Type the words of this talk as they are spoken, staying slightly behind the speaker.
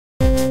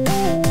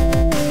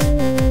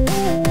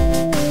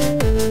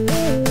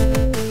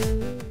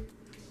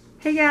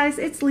guys,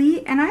 it's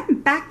Leigh and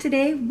I'm back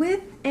today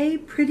with a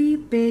pretty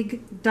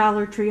big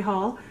Dollar Tree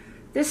haul.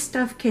 This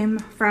stuff came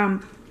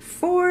from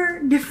 4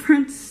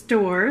 different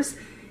stores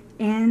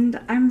and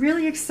I'm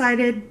really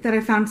excited that I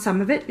found some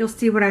of it. You'll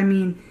see what I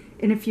mean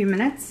in a few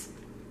minutes.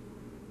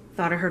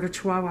 Thought I heard a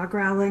chihuahua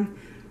growling.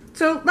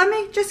 So let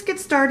me just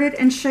get started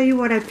and show you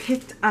what I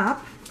picked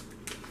up.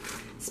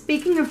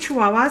 Speaking of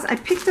chihuahuas, I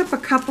picked up a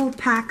couple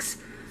packs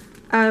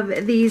of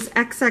these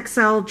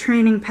XXL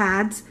training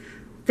pads.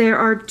 There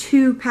are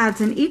 2 pads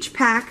in each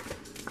pack.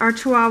 Our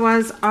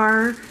chihuahuas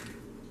are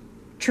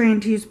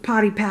trained to use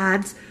potty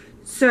pads,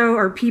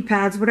 or pee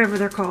pads, whatever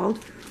they're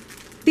called.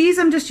 These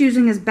I'm just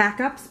using as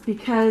backups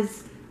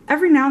because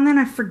every now and then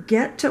I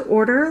forget to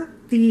order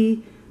the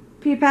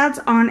pee pads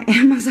on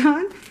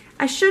Amazon.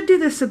 I should do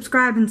the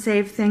subscribe and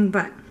save thing,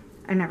 but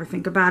I never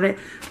think about it.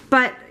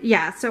 But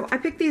yeah, so I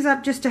picked these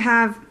up just to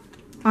have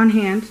on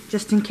hand,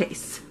 just in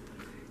case.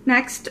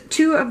 Next,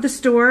 2 of the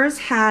stores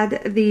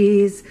had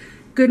these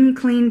Good and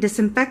Clean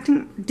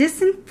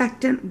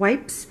disinfectant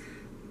wipes,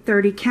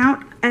 30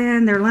 count,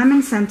 and they're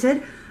lemon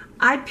scented.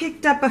 I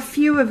picked up a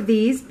few of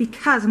these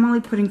because I'm only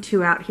putting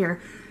 2 out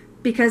here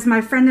because my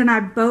friend and I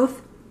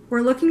both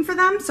were looking for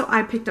them, so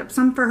I picked up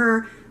some for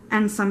her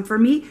and some for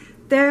me.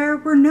 There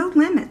were no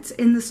limits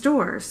in the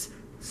stores,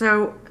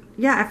 so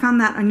yeah, I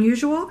found that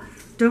unusual.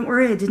 Don't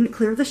worry, I didn't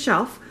clear the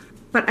shelf,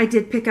 but I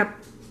did pick up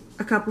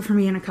a couple for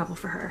me and a couple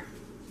for her.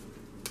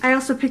 I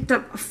also picked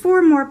up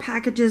 4 more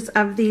packages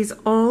of these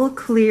all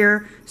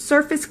clear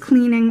surface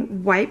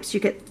cleaning wipes. You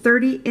get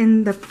 30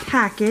 in the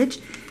package,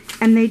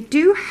 and they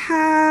do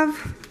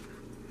have,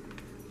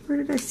 where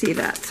did I see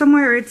that?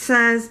 Somewhere it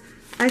says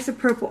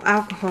isopropyl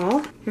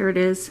alcohol. Here it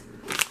is,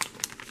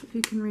 if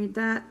you can read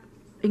that.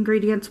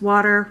 Ingredients,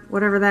 water,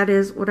 whatever that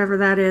is,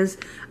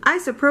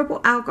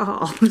 isopropyl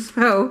alcohol.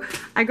 So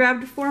I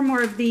grabbed 4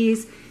 more of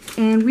these,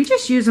 and we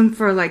just use them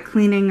for like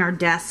cleaning our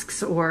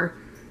desks or,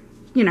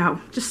 you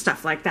know, just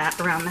stuff like that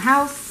around the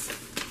house.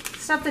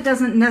 Stuff that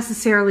doesn't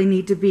necessarily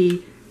need to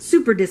be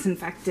super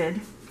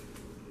disinfected.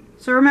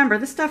 So remember,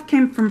 this stuff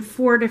came from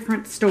 4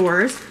 different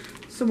stores.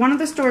 So one of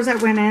the stores I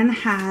went in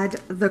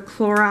had the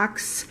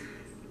Clorox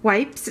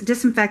wipes,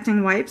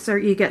 disinfecting wipes, or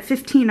you get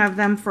 15 of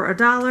them for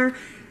 $1.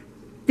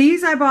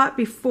 These I bought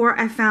before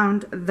I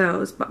found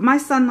those, but my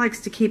son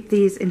likes to keep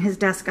these in his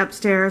desk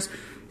upstairs.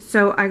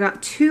 So I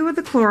got 2 of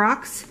the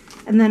Clorox,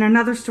 and then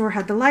another store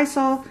had the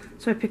Lysol.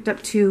 So I picked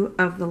up 2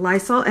 of the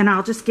Lysol, and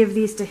I'll just give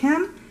these to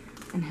him,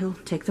 and he'll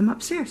take them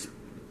upstairs.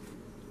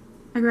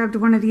 I grabbed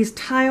one of these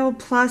Tile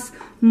Plus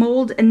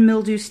mold and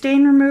mildew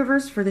stain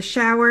removers for the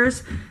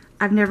showers.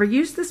 I've never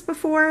used this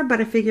before, but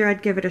I figure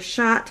I'd give it a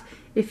shot.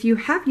 If you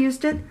have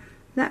used it,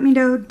 let me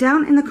know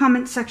down in the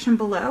comments section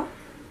below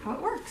how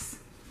it works.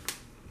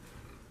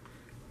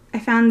 I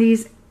found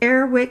these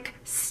Airwick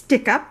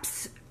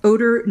stick-ups,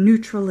 odor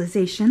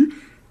neutralization.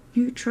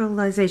 Yeah,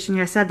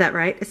 I said that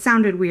right. It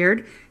sounded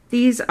weird.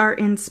 These are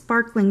in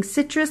sparkling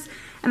citrus,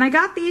 and I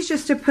got these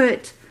just to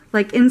put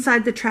like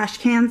inside the trash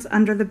cans,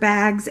 under the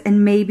bags,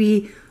 and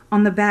maybe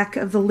on the back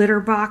of the litter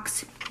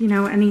box. You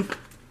know, any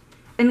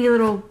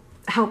little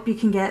help you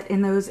can get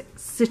in those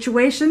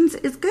situations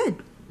is good.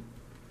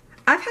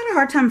 I've had a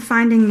hard time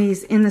finding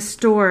these in the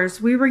stores.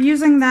 We were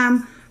using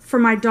them for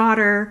my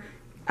daughter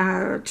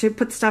to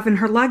put stuff in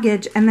her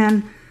luggage, and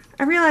then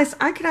I realized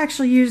I could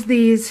actually use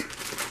these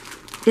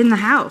in the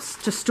house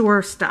to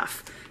store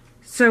stuff.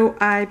 So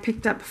I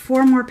picked up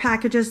 4 more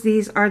packages.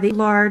 These are the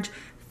large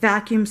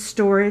vacuum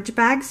storage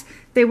bags.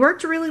 They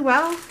worked really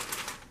well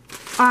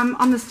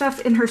on the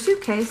stuff in her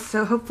suitcase,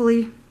 so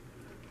hopefully,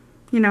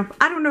 you know,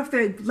 I don't know if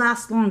they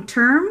last long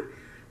term,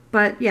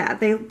 but yeah,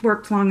 they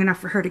worked long enough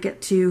for her to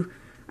get to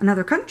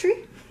another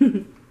country.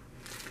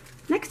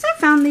 Next, I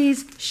found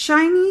these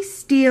shiny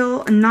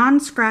steel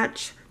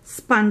non-scratch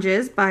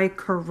sponges by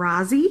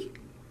Karazi.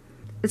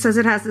 It says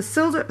it has the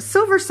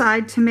silver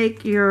side to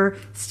make your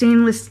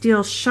stainless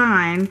steel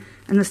shine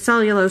and the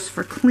cellulose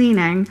for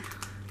cleaning.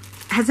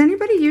 Has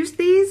anybody used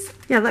these?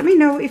 Yeah, let me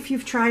know if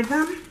you've tried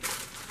them,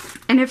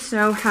 and if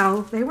so,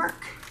 how they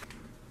work.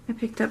 I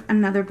picked up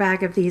another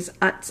bag of these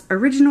Utz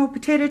original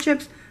potato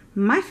chips,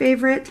 my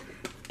favorite,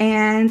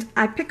 and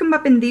I pick them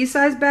up in these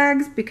size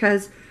bags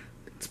because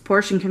it's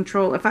portion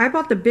control. If I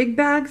bought the big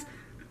bags,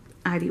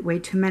 I'd eat way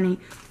too many.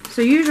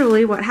 So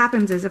usually what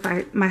happens is if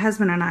my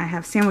husband and I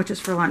have sandwiches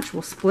for lunch,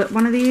 we'll split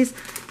one of these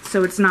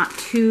so it's not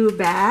too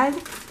bad.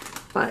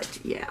 But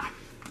yeah,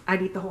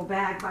 I'd eat the whole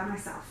bag by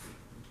myself.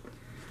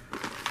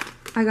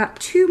 I got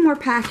 2 more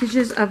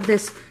packages of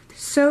this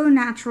So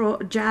Natural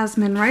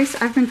jasmine rice.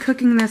 I've been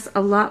cooking this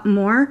a lot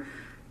more,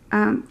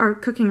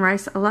 cooking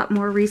rice a lot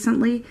more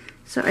recently.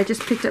 So I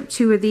just picked up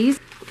 2 of these.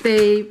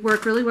 They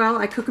work really well.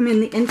 I cook them in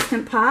the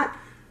Instant Pot,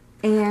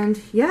 and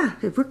yeah,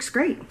 it works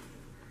great.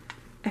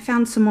 I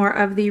found some more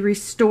of the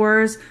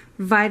Restores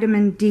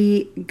Vitamin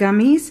D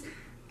gummies.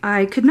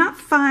 I could not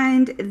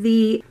find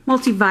the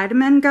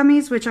multivitamin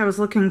gummies, which I was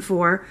looking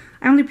for.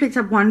 I only picked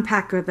up 1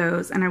 pack of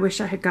those, and I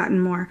wish I had gotten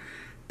more.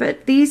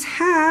 But these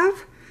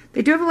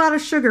they do have a lot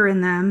of sugar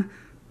in them,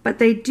 but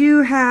they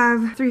do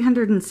have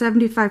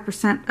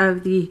 375%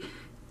 of the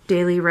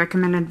daily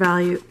recommended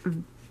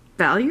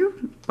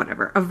value,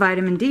 whatever, of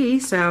vitamin D,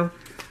 so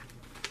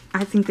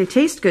I think they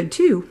taste good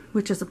too,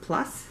 which is a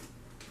plus.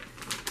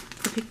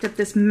 I picked up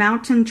this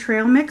mountain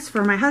trail mix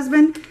for my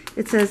husband.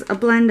 It says a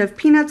blend of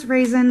peanuts,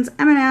 raisins,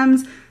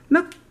 M&Ms,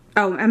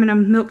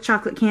 M&M milk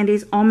chocolate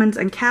candies, almonds,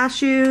 and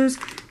cashews.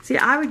 See,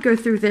 I would go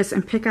through this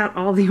and pick out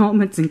all the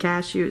almonds and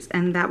cashews,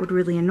 and that would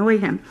really annoy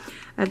him.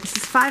 This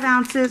is 5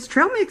 ounces.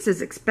 Trail mix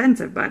is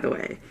expensive, by the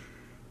way.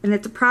 And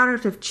it's a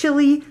product of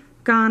Chile,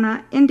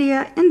 Ghana,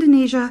 India,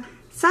 Indonesia,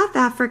 South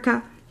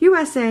Africa,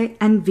 USA,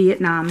 and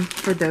Vietnam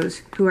for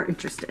those who are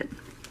interested.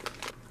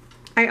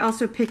 I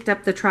also picked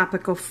up the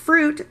Tropical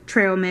Fruit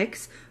Trail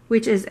Mix,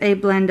 which is a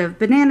blend of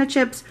banana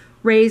chips,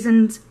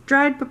 raisins,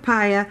 dried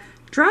papaya,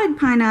 dried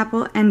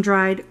pineapple, and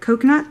dried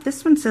coconut.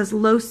 This one says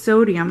low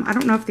sodium. I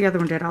don't know if the other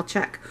one did. I'll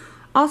check.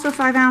 Also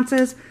 5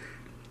 ounces.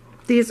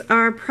 These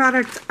are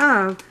products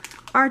of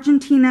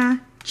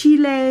Argentina,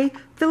 Chile,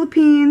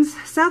 Philippines,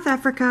 South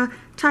Africa,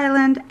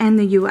 Thailand, and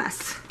the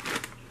US.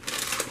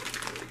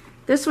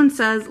 This one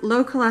says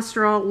low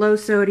cholesterol, low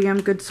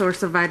sodium, good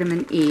source of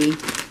vitamin E.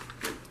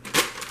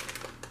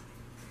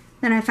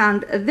 Then I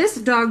found this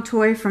dog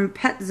toy from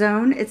Pet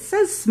Zone. It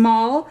says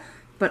small,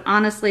 but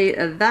honestly,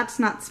 that's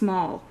not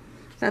small.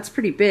 That's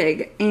pretty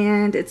big.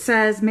 And it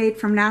says made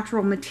from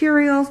natural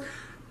materials,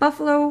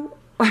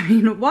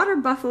 water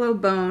buffalo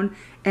bone,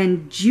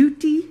 and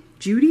Judy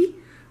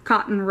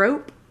cotton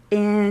rope.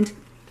 And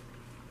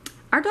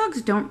our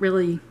dogs don't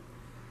really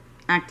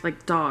act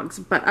like dogs,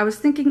 but I was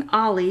thinking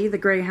Ollie, the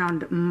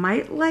greyhound,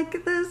 might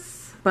like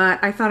this,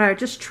 but I thought I'd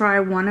just try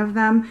one of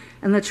them.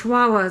 And the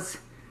Chihuahuas,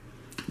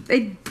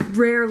 they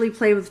rarely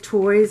play with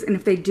toys, and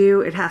if they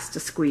do, it has to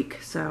squeak.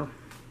 So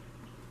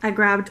I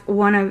grabbed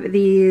one of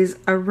these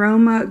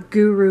Aroma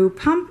Guru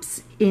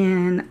pumps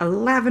in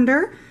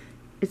lavender.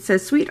 It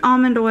says sweet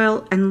almond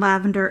oil and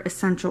lavender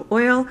essential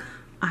oil.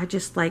 I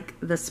just like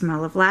the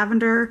smell of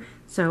lavender,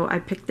 so I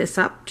picked this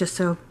up just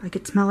so I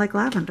could smell like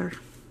lavender.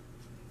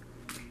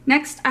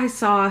 Next, I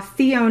saw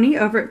Theoni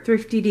over at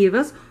Thrifty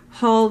Divas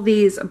haul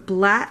these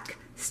black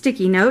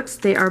sticky notes.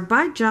 They are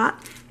by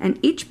Jot, and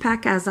each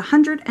pack has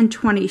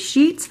 120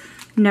 sheets.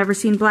 Never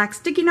seen black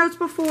sticky notes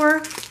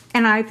before,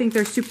 and I think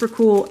they're super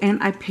cool,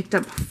 and I picked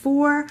up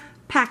 4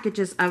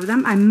 packages of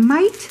them. I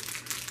might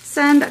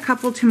send a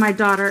couple to my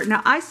daughter.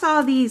 Now, I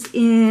saw these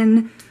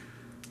in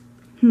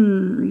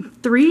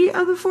 3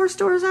 of the 4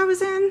 stores I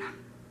was in.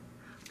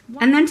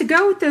 And then to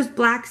go with those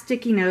black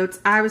sticky notes,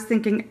 I was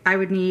thinking I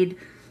would need,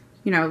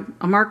 you know,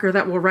 a marker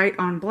that will write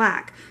on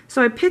black.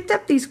 So I picked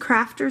up these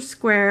Crafter's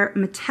Square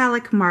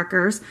metallic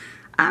markers.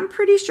 I'm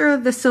pretty sure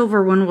the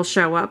silver one will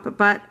show up,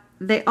 but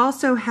they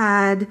also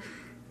had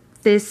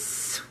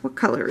this, what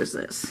color is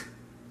this?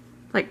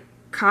 Like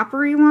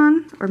coppery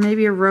one, or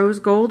maybe a rose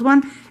gold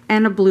one,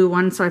 and a blue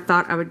one. So I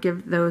thought I would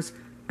give those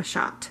a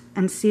shot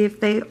and see if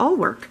they all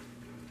work.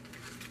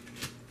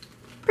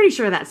 Pretty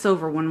sure that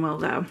silver one will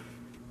though.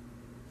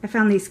 I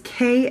found these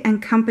K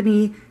 &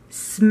 Company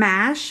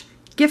Smash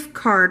gift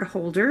card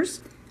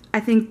holders. I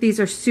think these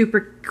are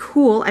super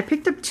cool. I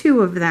picked up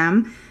 2 of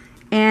them,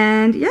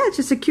 and yeah, it's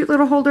just a cute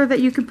little holder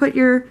that you can put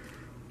your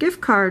gift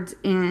cards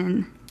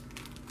in.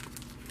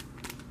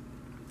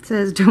 It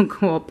says don't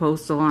go all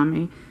postal on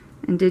me.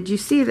 And did you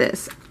see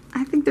this?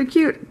 I think they're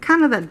cute.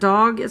 Kind of that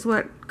dog is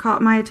what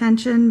caught my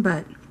attention,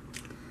 but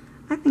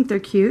I think they're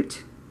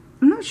cute.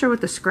 I'm not sure what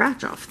the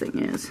scratch off thing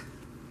is.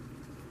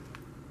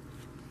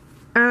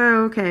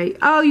 Oh, okay.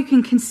 Oh, you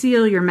can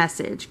conceal your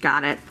message.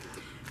 Got it.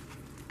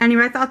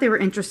 Anyway, I thought they were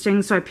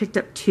interesting, so I picked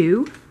up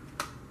 2.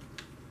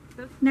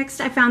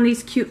 Next, I found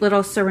these cute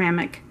little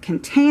ceramic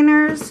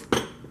containers.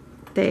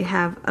 They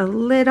have a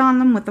lid on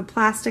them with a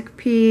plastic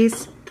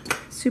piece.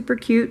 Super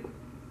cute.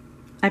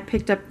 I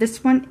picked up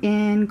this one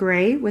in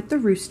gray with the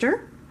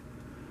rooster,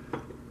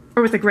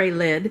 or with a gray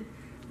lid.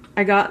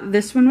 I got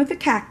this one with a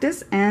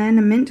cactus and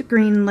a mint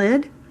green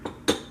lid.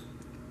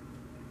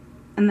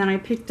 And then I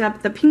picked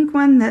up the pink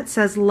one that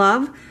says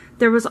love.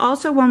 There was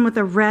also one with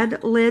a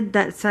red lid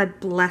that said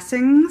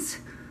blessings.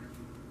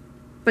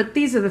 But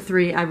these are the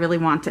 3 I really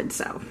wanted,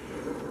 so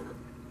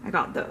I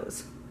got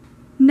those.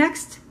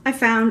 Next, I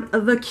found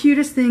the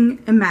cutest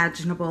thing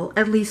imaginable,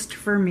 at least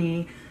for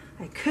me.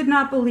 I could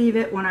not believe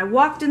it when I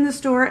walked in the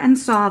store and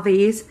saw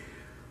these.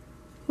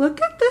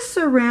 Look at this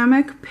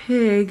ceramic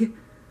pig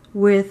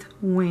with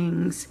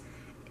wings.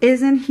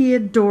 Isn't he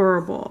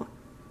adorable?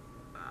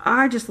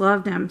 I just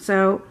loved him.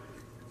 So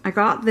I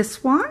got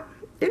this one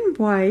in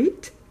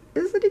white.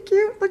 Isn't he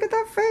cute? Look at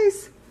that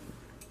face.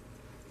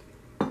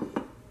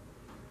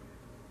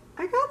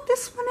 I got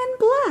this one in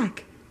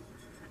black.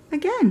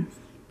 Again.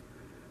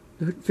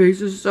 That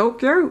face is so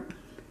cute.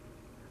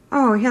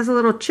 Oh, he has a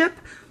little chip,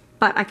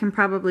 but I can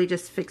probably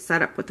just fix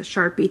that up with a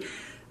Sharpie.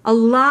 A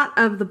lot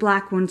of the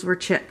black ones were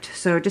chipped,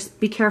 so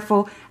just be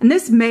careful. And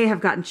this may have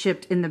gotten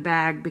chipped in the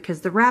bag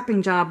because the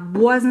wrapping job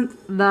wasn't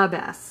the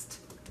best.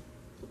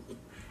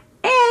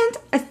 And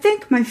I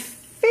think my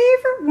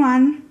favorite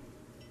one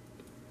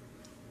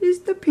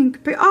is the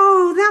pink pig.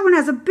 Oh, that one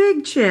has a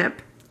big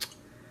chip.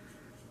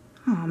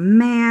 Oh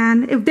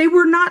man, if they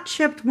were not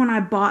chipped when I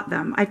bought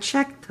them. I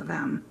checked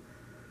them.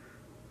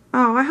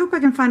 Oh, I hope I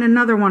can find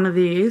another one of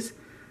these.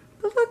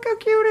 But look how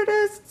cute it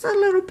is. It's a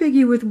little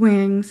piggy with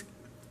wings.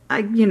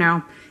 You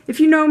know, if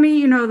you know me,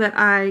 you know that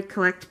I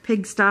collect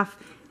pig stuff,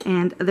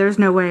 and there's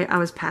no way I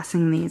was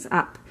passing these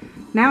up.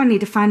 Now I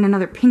need to find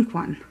another pink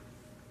one.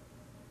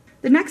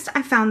 The next,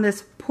 I found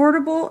this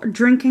portable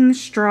drinking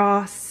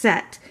straw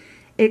set.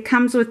 It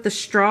comes with the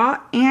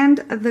straw and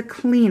the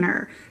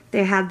cleaner.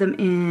 They had them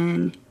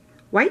in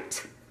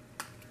white,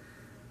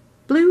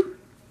 blue,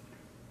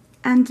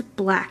 and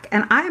black.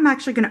 And I am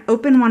actually going to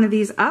open one of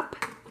these up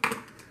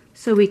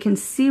so we can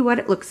see what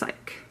it looks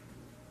like.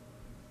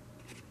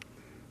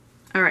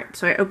 All right,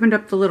 so I opened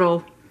up the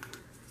little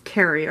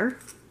carrier.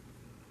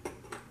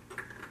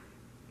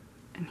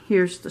 And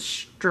here's the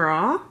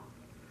straw.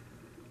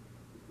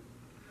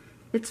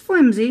 It's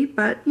flimsy,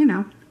 but you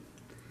know.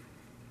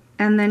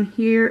 And then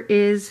here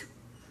is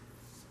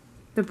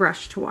the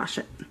brush to wash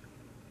it.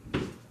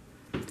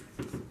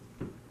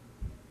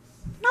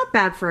 Not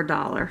bad for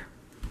 $1.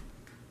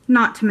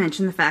 Not to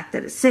mention the fact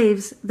that it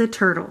saves the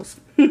turtles.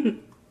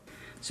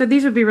 So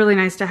these would be really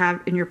nice to have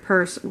in your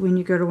purse when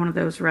you go to one of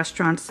those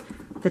restaurants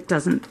that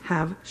doesn't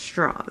have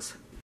straws.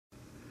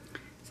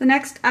 So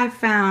next I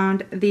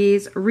found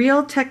these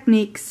Real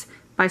Techniques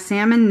by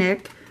Sam and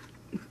Nick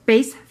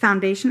base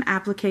foundation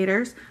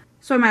applicators.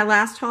 So in my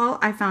last haul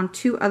I found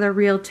 2 other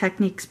Real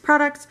Techniques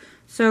products,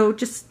 so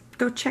just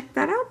go check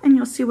that out and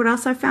you'll see what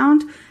else I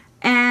found.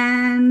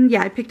 And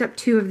yeah, I picked up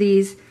 2 of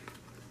these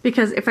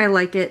because if I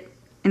like it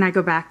and I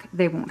go back,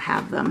 they won't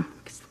have them,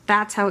 because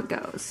that's how it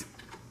goes.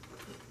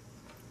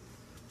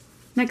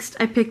 Next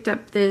I picked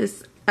up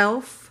this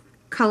e.l.f.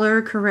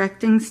 color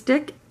correcting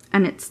stick,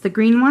 and it's the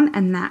green one,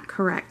 and that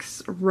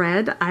corrects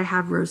red. I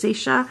have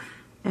rosacea,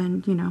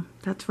 and you know,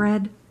 that's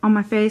red on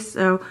my face,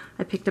 so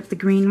I picked up the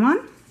green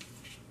one.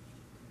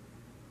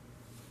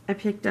 I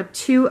picked up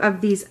 2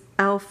 of these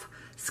e.l.f.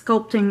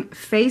 sculpting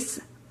face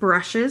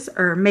brushes,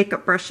 or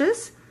makeup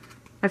brushes.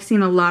 I've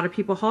seen a lot of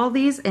people haul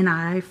these, and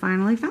I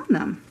finally found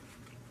them.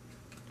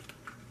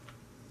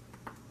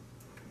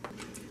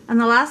 And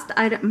the last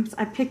items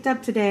I picked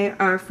up today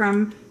are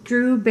from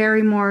Drew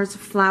Barrymore's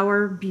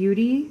Flower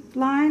Beauty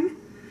line.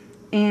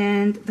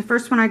 And the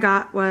first one I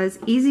got was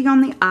Easy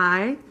on the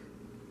Eyes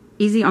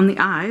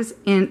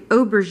in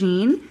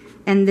Aubergine.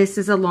 And this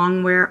is a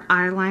long wear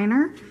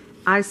eyeliner.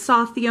 I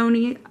saw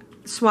Theone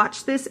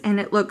swatch this and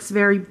it looks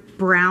very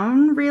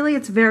brown, really.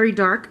 It's very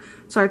dark,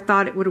 so I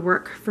thought it would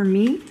work for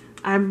me.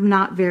 I'm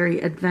not very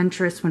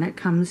adventurous when it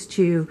comes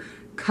to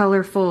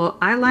colorful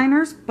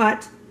eyeliners,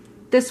 but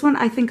this one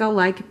I think I'll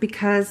like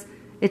because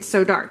it's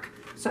so dark.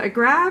 So I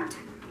grabbed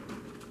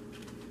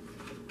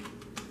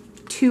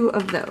 2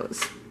 of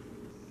those.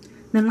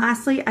 Then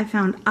lastly, I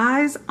found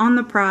Eyes on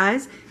the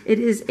Prize. It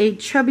is a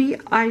chubby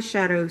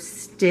eyeshadow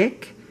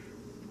stick.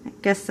 I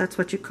guess that's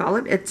what you call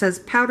it. It says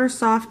powder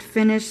soft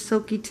finish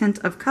silky tint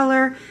of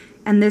color,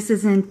 and this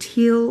is in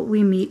Teal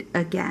We Meet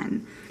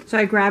Again. So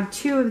I grabbed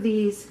 2 of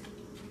these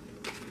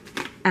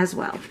as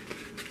well.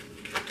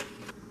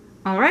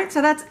 All right,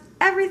 so that's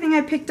everything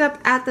I picked up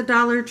at the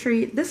Dollar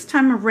Tree this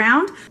time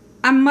around.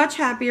 I'm much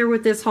happier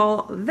with this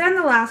haul than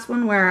the last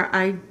one where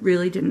I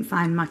really didn't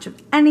find much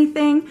of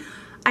anything.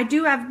 I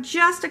do have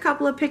just a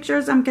couple of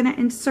pictures I'm going to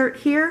insert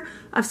here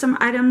of some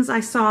items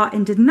I saw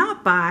and did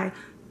not buy,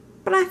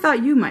 but I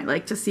thought you might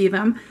like to see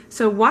them.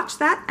 So watch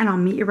that and I'll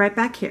meet you right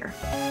back here.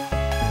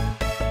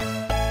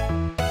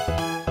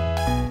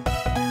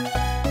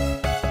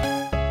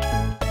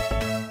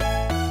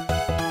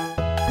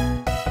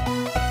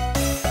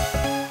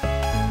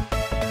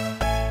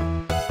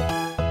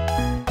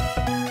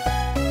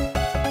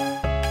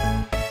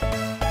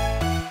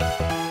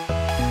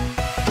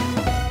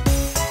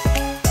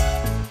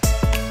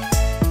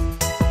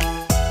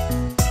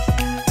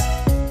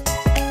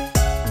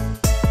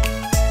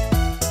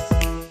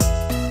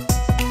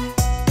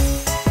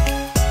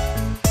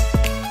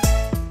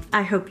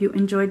 I hope you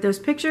enjoyed those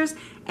pictures,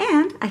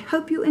 and I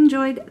hope you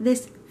enjoyed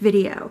this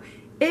video.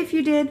 If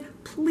you did,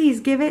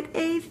 please give it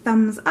a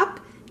thumbs up.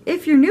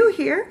 If you're new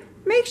here,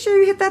 make sure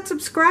you hit that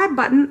subscribe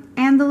button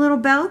and the little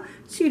bell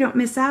so you don't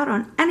miss out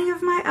on any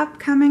of my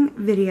upcoming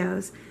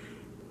videos.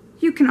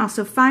 You can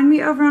also find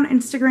me over on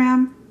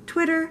Instagram,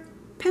 Twitter,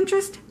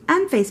 Pinterest,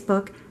 and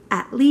Facebook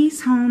at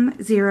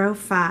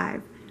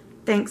LeighsHome05.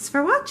 Thanks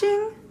for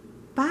watching.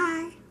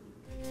 Bye.